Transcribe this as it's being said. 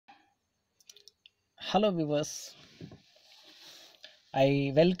Hello viewers,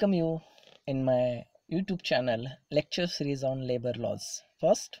 I welcome you in my YouTube channel lecture series on labor laws.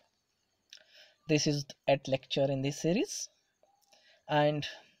 First, this is at lecture in this series, and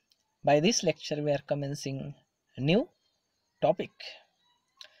by this lecture we are commencing a new topic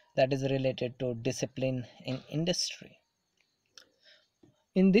that is related to discipline in industry.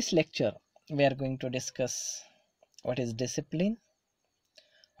 In this lecture we are going to discuss what is discipline,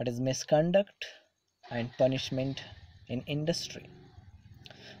 what is misconduct and punishment in industry.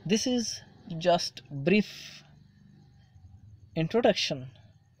 This is just brief introduction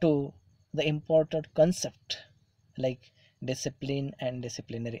to the important concept like discipline and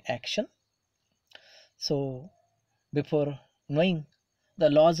disciplinary action. So before knowing the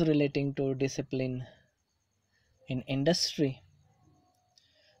laws relating to discipline in industry,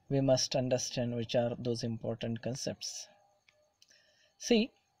 we must understand which are those important concepts.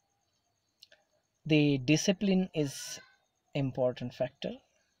 See, the discipline is important factor.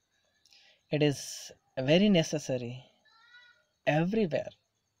 It is very necessary everywhere,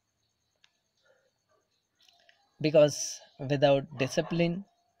 because without discipline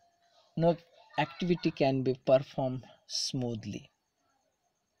no activity can be performed smoothly.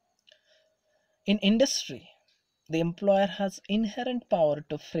 In industry, the employer has inherent power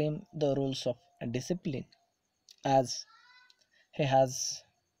to frame the rules of discipline, as he has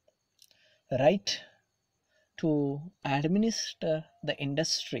right to administer the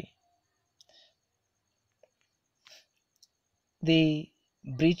industry. The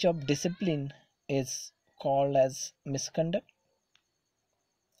breach of discipline is called as misconduct.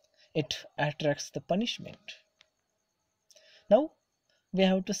 It attracts the punishment. Now we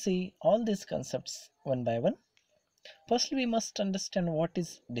have to see all these concepts one by one. Firstly, we must understand what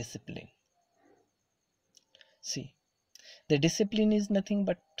is discipline. See, the discipline is nothing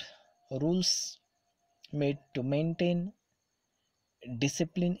but rules made to maintain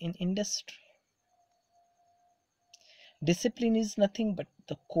discipline in industry. Discipline is nothing but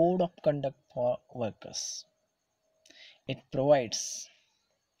the code of conduct for workers. It provides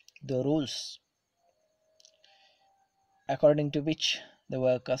the rules according to which the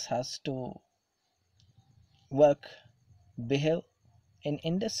workers has to work, behave in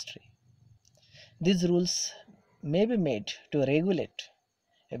industry. These rules may be made to regulate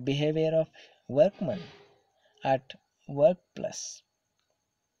a behavior of workmen at workplace.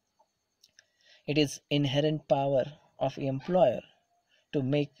 It is inherent power of employer to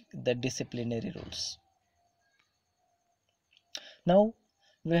make the disciplinary rules. Now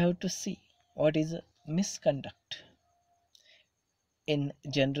we have to see what is misconduct. In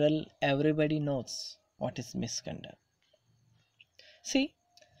general, everybody knows what is misconduct. See,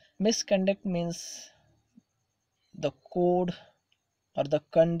 misconduct means the code or the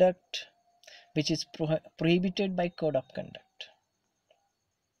conduct which is prohibited by code of conduct.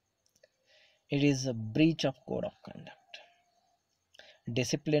 It is a breach of code of conduct.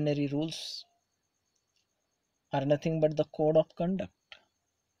 Disciplinary rules are nothing but the code of conduct,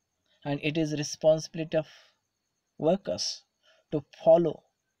 and it is responsibility of workers to follow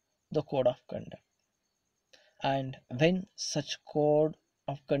the code of conduct. And when such code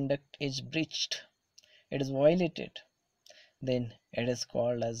of conduct is breached, it is violated, then it is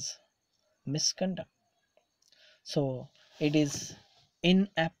called as misconduct. So it is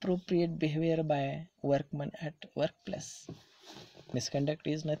inappropriate behavior by workmen at workplace. Misconduct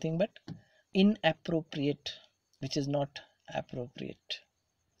is nothing but inappropriate, which is not appropriate.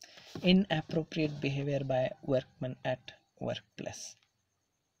 Inappropriate behavior by workmen at workplace.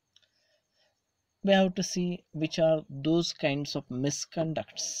 We have to see which are those kinds of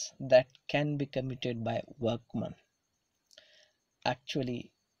misconducts that can be committed by workmen.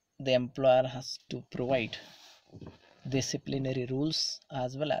 Actually, the employer has to provide disciplinary rules,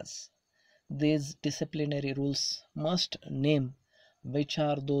 as well as these disciplinary rules must name which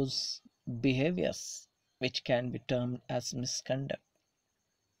are those behaviors which can be termed as misconduct.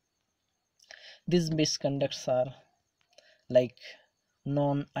 These misconducts are like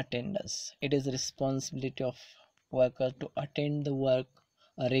non-attendance. It is responsibility of worker to attend the work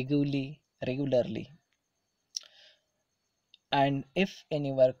regularly, and if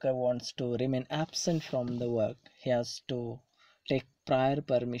any worker wants to remain absent from the work, he has to take prior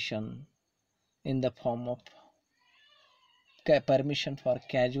permission in the form of permission for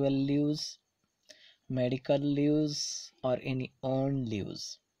casual leaves, medical leaves, or any earned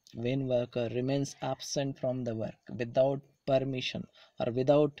leaves. When worker remains absent from the work without permission or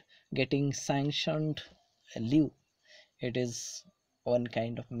without getting sanctioned leave, it is one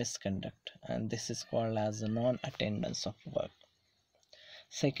kind of misconduct, and this is called as a non-attendance of work.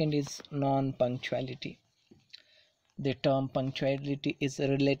 Second is non-punctuality. The term punctuality is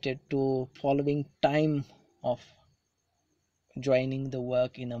related to following time of joining the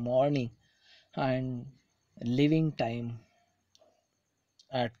work in the morning and leaving time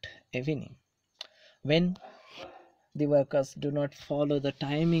at evening. When the workers do not follow the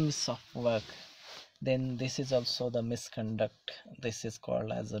timings of work, then this is also the misconduct. This is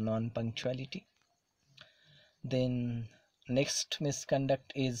called as a non-punctuality. Then next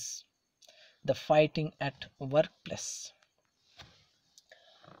misconduct is the fighting at workplace.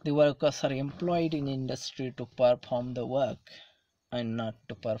 The workers are employed in industry to perform the work and not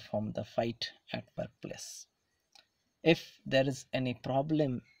to perform the fight at workplace. If there is any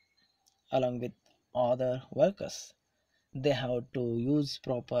problem along with other workers, they have to use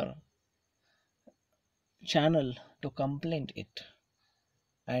proper channel to complain it,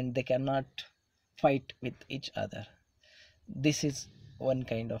 and they cannot fight with each other. This is one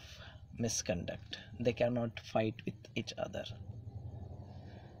kind of misconduct. They cannot fight with each other.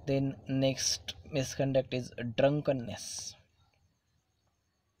 Then next misconduct is drunkenness.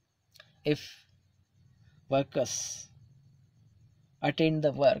 If workers attend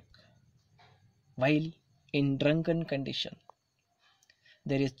the work while in drunken condition,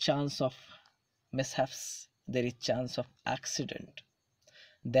 there is chance of mishaps, there is chance of accident.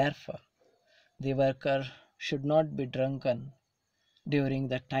 Therefore, the worker should not be drunken during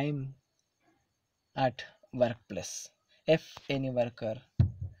the time at workplace. If any worker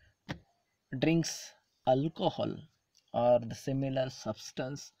drinks alcohol or the similar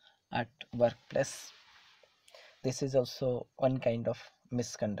substance at workplace, this is also one kind of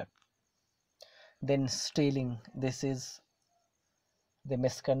misconduct. Then stealing, this is the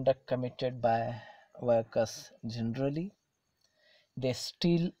misconduct committed by workers generally. They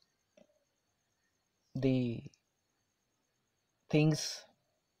steal the things,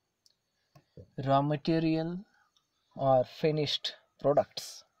 raw material or finished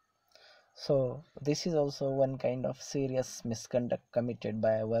products. So this is also one kind of serious misconduct committed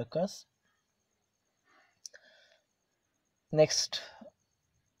by workers. Next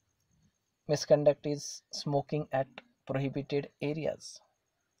misconduct is smoking at prohibited areas.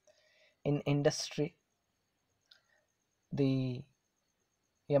 In industry, the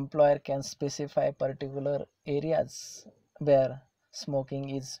employer can specify particular areas where smoking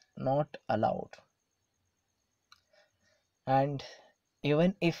is not allowed, and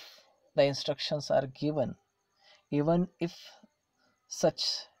even if the instructions are given, even if such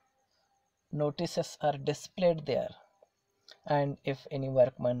notices are displayed there, and if any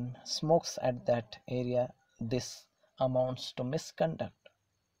workman smokes at that area, this amounts to misconduct.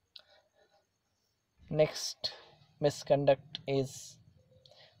 Next misconduct is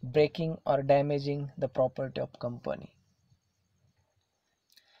breaking or damaging the property of company.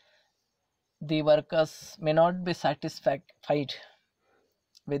 The workers may not be satisfied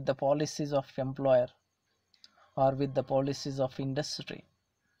with the policies of employer or with the policies of industry,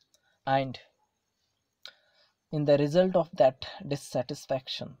 and in the result of that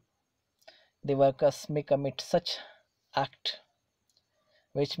dissatisfaction, the workers may commit such act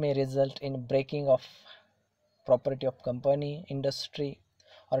which may result in breaking of property of company, industry,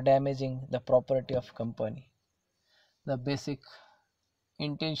 or damaging the property of company. The basic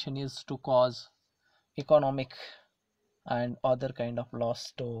intention is to cause economic and other kind of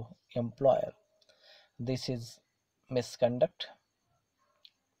loss to employer. This is misconduct.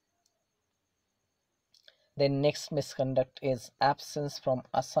 Then next misconduct is absence from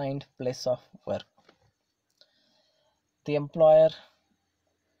assigned place of work. The employer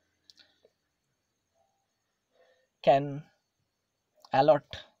can allot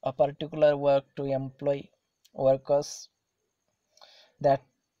a particular work to employ workers. That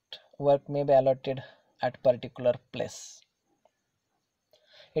work may be allotted at particular place.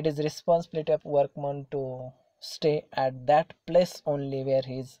 It is responsibility of workman to stay at that place only where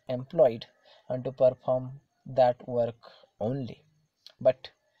he is employed and to perform that work only. But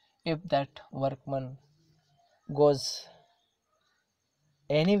if that workman goes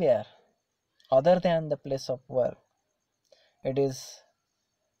anywhere other than the place of work, it is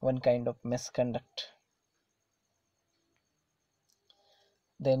one kind of misconduct.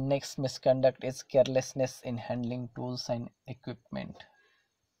 The next misconduct is carelessness in handling tools and equipment.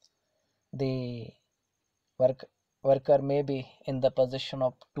 The worker may be in the possession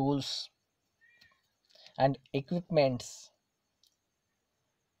of tools and equipments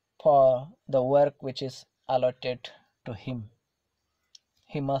for the work which is allotted to him.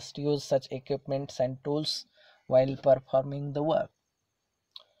 He must use such equipments and tools while performing the work.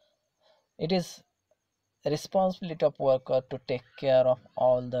 It is responsibility of worker to take care of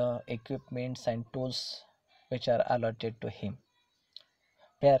all the equipments and tools which are allotted to him,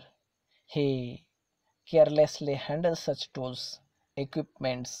 where he carelessly handles such tools,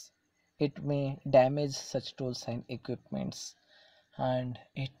 equipments, it may damage such tools and equipments, and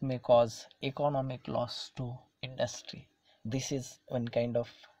it may cause economic loss to industry. This is one kind of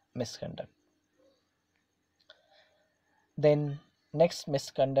misconduct. Then next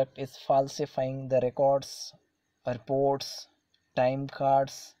misconduct is falsifying the records, reports, time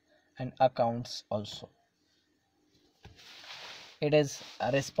cards and accounts also. It is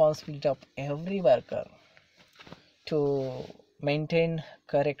a responsibility of every worker to maintain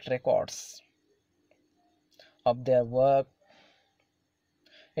correct records of their work.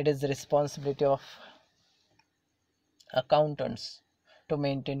 It is the responsibility of accountants to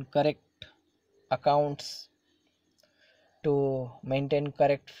maintain correct accounts, to maintain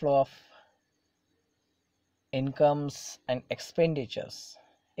correct flow of incomes and expenditures.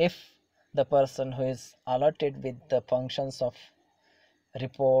 If the person who is allotted with the functions of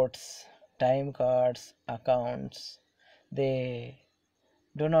reports, time cards, accounts, they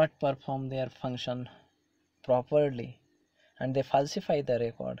do not perform their function properly and they falsify the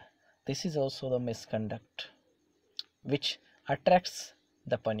record, this is also the misconduct which attracts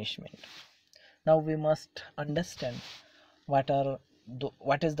the punishment. Now we must understand what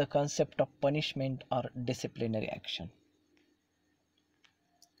is the concept of punishment or disciplinary action.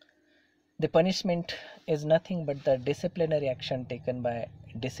 The punishment is nothing but the disciplinary action taken by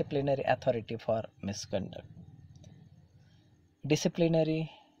disciplinary authority for misconduct. Disciplinary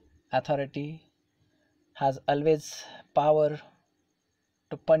authority has always power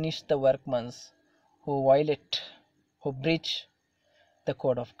to punish the workmen who violate, who breach the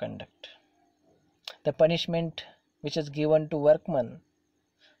code of conduct. The punishment which is given to workman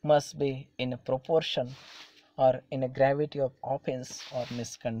must be in a proportion or in a gravity of offense or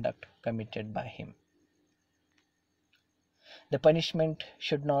misconduct committed by him. The punishment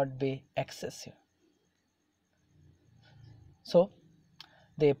should not be excessive. So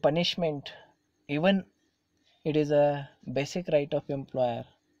the punishment, even it is a basic right of employer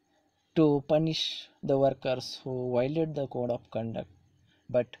to punish the workers who violate the code of conduct,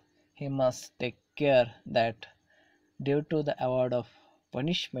 but he must take care that due to the award of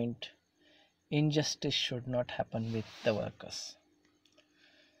punishment, injustice should not happen with the workers.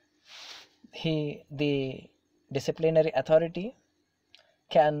 The disciplinary authority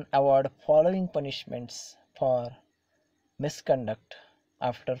can award following punishments for misconduct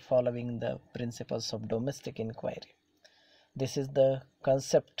after following the principles of domestic inquiry. This is the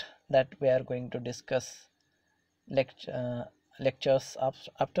concept that we are going to discuss lectures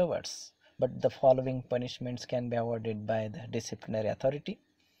afterwards, but the following punishments can be awarded by the disciplinary authority.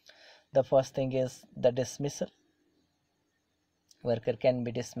 The first thing is the dismissal. Worker can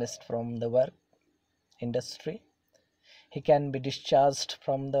be dismissed from the work industry. He can be discharged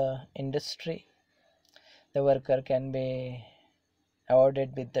from the industry. The worker can be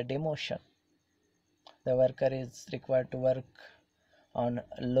awarded with the demotion. The worker is required to work on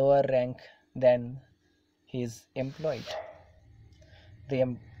lower rank than his employed.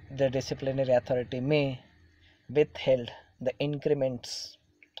 The disciplinary authority may withhold the increments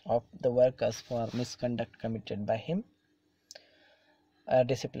of the workers for misconduct committed by him. A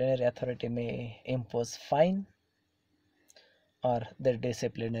disciplinary authority may impose fine, or the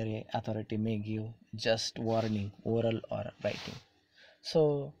disciplinary authority may give just warning, oral or writing.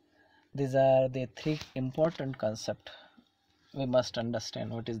 So these are the three important concepts. We must understand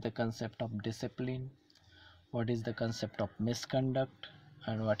what is the concept of discipline, what is the concept of misconduct,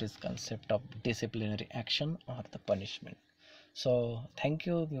 and what is concept of disciplinary action or the punishment. So thank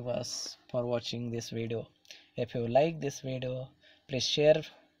you viewers for watching this video. If you like this video, please share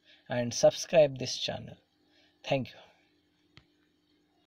and subscribe this channel. Thank you.